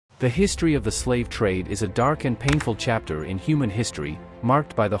The history of the slave trade is a dark and painful chapter in human history,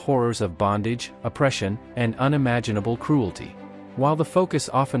 marked by the horrors of bondage, oppression, and unimaginable cruelty. While the focus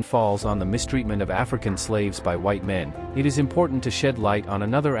often falls on the mistreatment of African slaves by white men, it is important to shed light on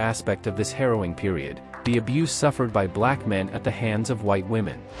another aspect of this harrowing period: the abuse suffered by black men at the hands of white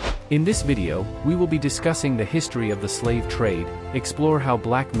women. In this video, we will be discussing the history of the slave trade, explore how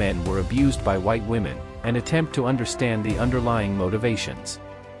black men were abused by white women, and attempt to understand the underlying motivations.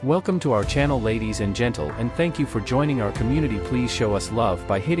 Welcome to our channel, ladies and gentlemen, and thank you for joining our community. Please show us love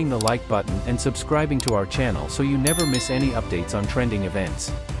by hitting the like button and subscribing to our channel so you never miss any updates on trending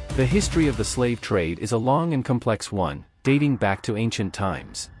events. The history of the slave trade is a long and complex one, dating back to ancient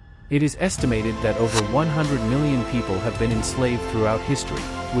times. It is estimated that over 100 million people have been enslaved throughout history,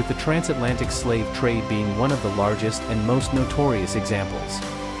 with the transatlantic slave trade being one of the largest and most notorious examples.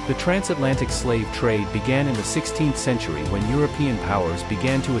 The transatlantic slave trade began in the 16th century when European powers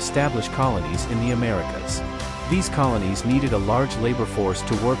began to establish colonies in the Americas. These colonies needed a large labor force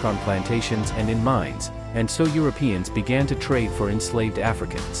to work on plantations and in mines, and so Europeans began to trade for enslaved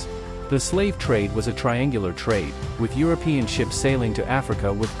Africans. The slave trade was a triangular trade, with European ships sailing to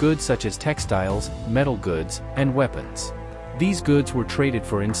Africa with goods such as textiles, metal goods, and weapons. These goods were traded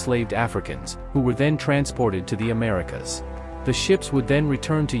for enslaved Africans, who were then transported to the Americas. The ships would then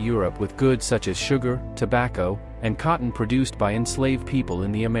return to Europe with goods such as sugar, tobacco, and cotton produced by enslaved people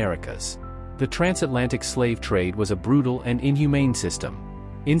in the Americas. The transatlantic slave trade was a brutal and inhumane system.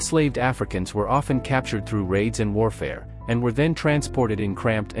 Enslaved Africans were often captured through raids and warfare, and were then transported in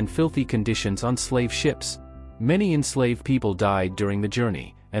cramped and filthy conditions on slave ships. Many enslaved people died during the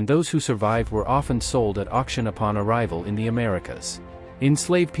journey, and those who survived were often sold at auction upon arrival in the Americas.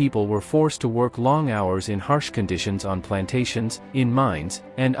 Enslaved people were forced to work long hours in harsh conditions on plantations, in mines,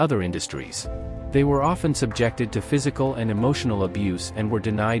 and other industries. They were often subjected to physical and emotional abuse and were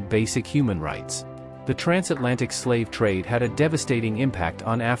denied basic human rights. The transatlantic slave trade had a devastating impact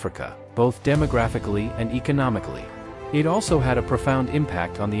on Africa, both demographically and economically. It also had a profound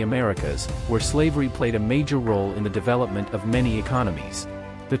impact on the Americas, where slavery played a major role in the development of many economies.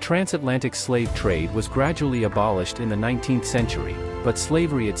 The transatlantic slave trade was gradually abolished in the 19th century, but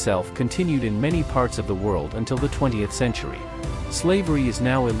slavery itself continued in many parts of the world until the 20th century. Slavery is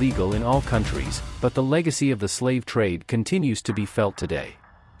now illegal in all countries, but the legacy of the slave trade continues to be felt today.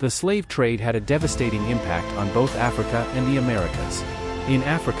 The slave trade had a devastating impact on both Africa and the Americas. In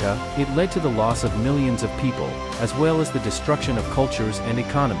Africa, it led to the loss of millions of people, as well as the destruction of cultures and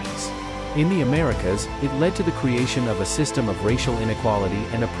economies. In the Americas, it led to the creation of a system of racial inequality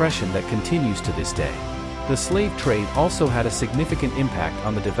and oppression that continues to this day. The slave trade also had a significant impact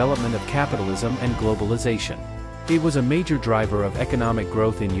on the development of capitalism and globalization. It was a major driver of economic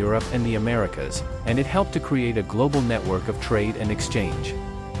growth in Europe and the Americas, and it helped to create a global network of trade and exchange.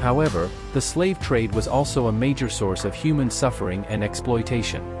 However, the slave trade was also a major source of human suffering and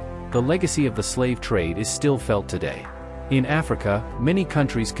exploitation. The legacy of the slave trade is still felt today. In Africa, many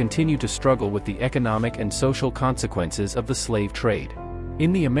countries continue to struggle with the economic and social consequences of the slave trade.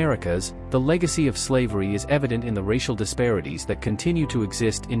 In the Americas, the legacy of slavery is evident in the racial disparities that continue to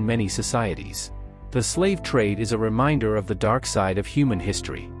exist in many societies. The slave trade is a reminder of the dark side of human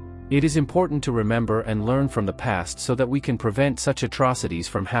history. It is important to remember and learn from the past so that we can prevent such atrocities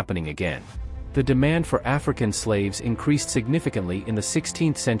from happening again. The demand for African slaves increased significantly in the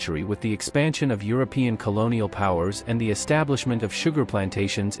 16th century with the expansion of European colonial powers and the establishment of sugar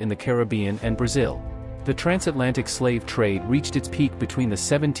plantations in the Caribbean and Brazil. The transatlantic slave trade reached its peak between the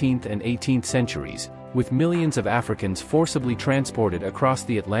 17th and 18th centuries, with millions of Africans forcibly transported across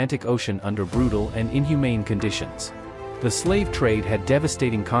the Atlantic Ocean under brutal and inhumane conditions. The slave trade had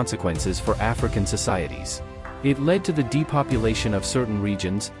devastating consequences for African societies. It led to the depopulation of certain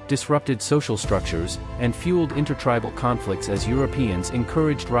regions, disrupted social structures, and fueled intertribal conflicts as Europeans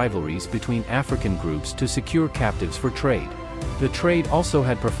encouraged rivalries between African groups to secure captives for trade. The trade also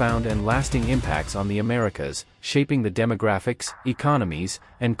had profound and lasting impacts on the Americas, shaping the demographics, economies,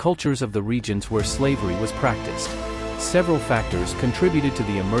 and cultures of the regions where slavery was practiced. Several factors contributed to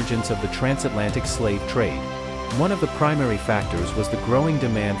the emergence of the transatlantic slave trade. One of the primary factors was the growing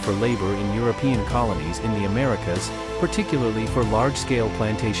demand for labor in European colonies in the Americas, particularly for large-scale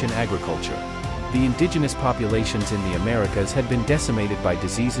plantation agriculture. The indigenous populations in the Americas had been decimated by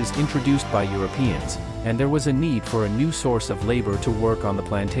diseases introduced by Europeans, and there was a need for a new source of labor to work on the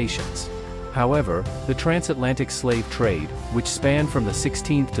plantations. However, the transatlantic slave trade, which spanned from the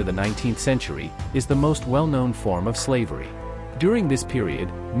 16th to the 19th century, is the most well-known form of slavery. During this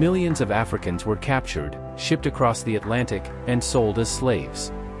period, millions of Africans were captured, shipped across the Atlantic, and sold as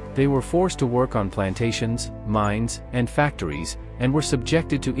slaves. They were forced to work on plantations, mines, and factories, and were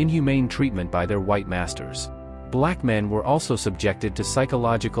subjected to inhumane treatment by their white masters. Black men were also subjected to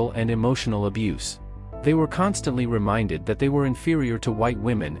psychological and emotional abuse. They were constantly reminded that they were inferior to white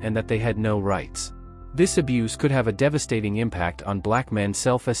women and that they had no rights. This abuse could have a devastating impact on black men's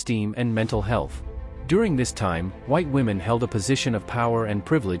self-esteem and mental health. During this time, white women held a position of power and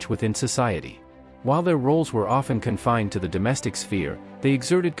privilege within society. While their roles were often confined to the domestic sphere, they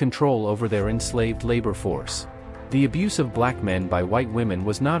exerted control over their enslaved labor force. The abuse of black men by white women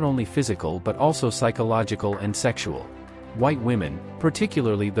was not only physical but also psychological and sexual. White women,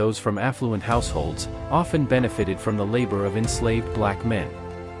 particularly those from affluent households, often benefited from the labor of enslaved black men.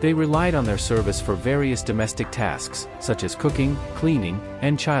 They relied on their service for various domestic tasks, such as cooking, cleaning,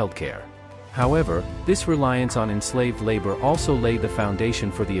 and childcare. However, this reliance on enslaved labor also laid the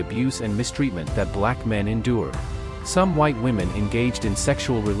foundation for the abuse and mistreatment that black men endured. Some white women engaged in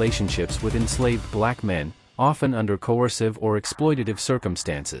sexual relationships with enslaved black men, often under coercive or exploitative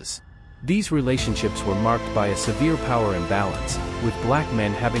circumstances. These relationships were marked by a severe power imbalance, with black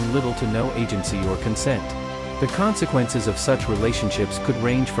men having little to no agency or consent. The consequences of such relationships could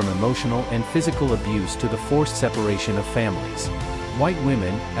range from emotional and physical abuse to the forced separation of families. White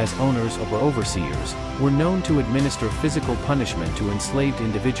women, as owners or overseers, were known to administer physical punishment to enslaved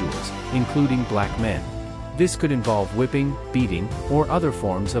individuals, including black men. This could involve whipping, beating, or other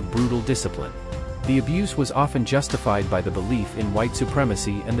forms of brutal discipline. The abuse was often justified by the belief in white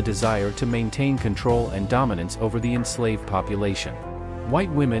supremacy and the desire to maintain control and dominance over the enslaved population.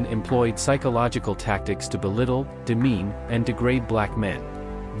 White women employed psychological tactics to belittle, demean, and degrade black men.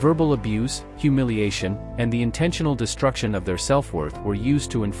 Verbal abuse, humiliation, and the intentional destruction of their self-worth were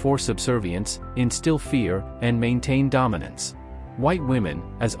used to enforce subservience, instill fear, and maintain dominance. White women,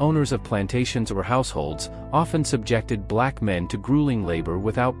 as owners of plantations or households, often subjected black men to grueling labor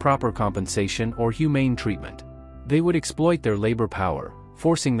without proper compensation or humane treatment. They would exploit their labor power,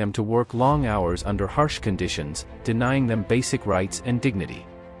 forcing them to work long hours under harsh conditions, denying them basic rights and dignity.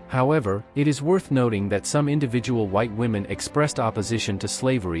 However, it is worth noting that some individual white women expressed opposition to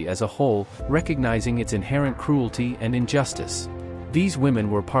slavery as a whole, recognizing its inherent cruelty and injustice. These women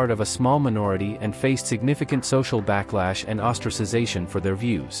were part of a small minority and faced significant social backlash and ostracization for their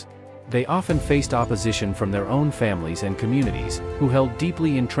views. They often faced opposition from their own families and communities, who held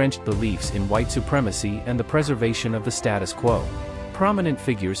deeply entrenched beliefs in white supremacy and the preservation of the status quo. Prominent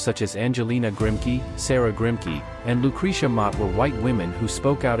figures such as Angelina Grimke, Sarah Grimke, and Lucretia Mott were white women who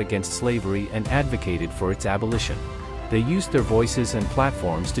spoke out against slavery and advocated for its abolition. They used their voices and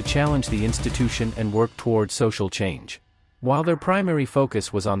platforms to challenge the institution and work toward social change. While their primary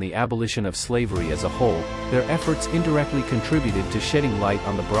focus was on the abolition of slavery as a whole, their efforts indirectly contributed to shedding light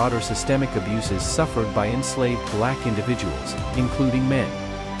on the broader systemic abuses suffered by enslaved black individuals, including men.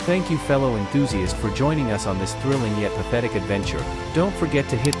 Thank you, fellow enthusiasts, for joining us on this thrilling yet pathetic adventure. Don't forget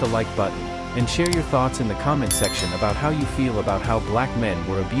to hit the like button, and share your thoughts in the comment section about how you feel about how black men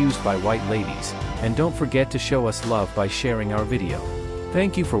were abused by white ladies, and don't forget to show us love by sharing our video.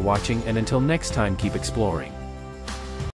 Thank you for watching, and until next time, keep exploring.